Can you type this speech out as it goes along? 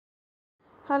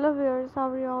Hello viewers, how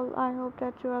are you all? I hope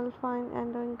that you are all fine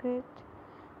and doing great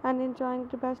and enjoying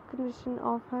the best condition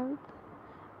of health.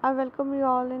 I welcome you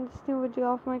all in this new video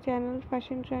of my channel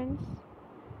Fashion Trends.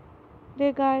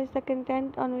 Dear guys, the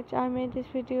content on which I made this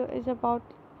video is about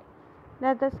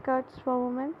leather skirts for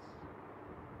women.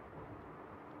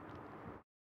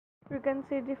 You can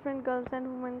see different girls and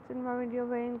women in my video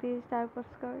wearing these type of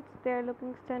skirts. They are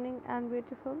looking stunning and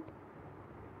beautiful.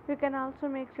 You can also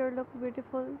make sure look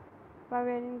beautiful by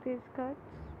wearing these skirts.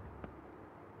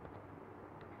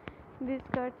 These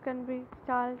skirts can be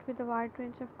styled with a wide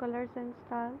range of colors and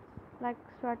styles like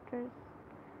sweaters,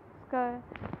 skirt,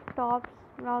 tops,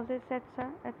 blouses,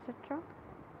 etc.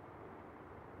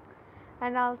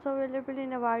 And also available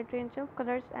in a wide range of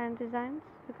colors and designs.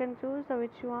 You can choose the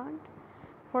which you want.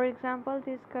 For example,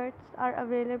 these skirts are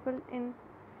available in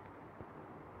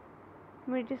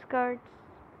midi skirts,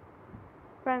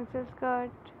 pencil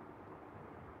skirt,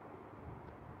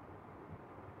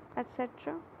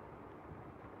 etc.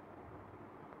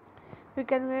 You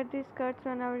can wear these skirts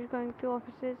whenever you're going to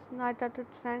offices, night out with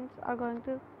friends, or going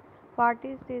to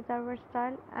parties. These are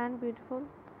versatile and beautiful.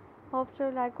 Hope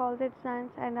you like all the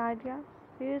designs and ideas.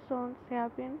 See you soon. Stay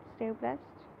happy and stay blessed.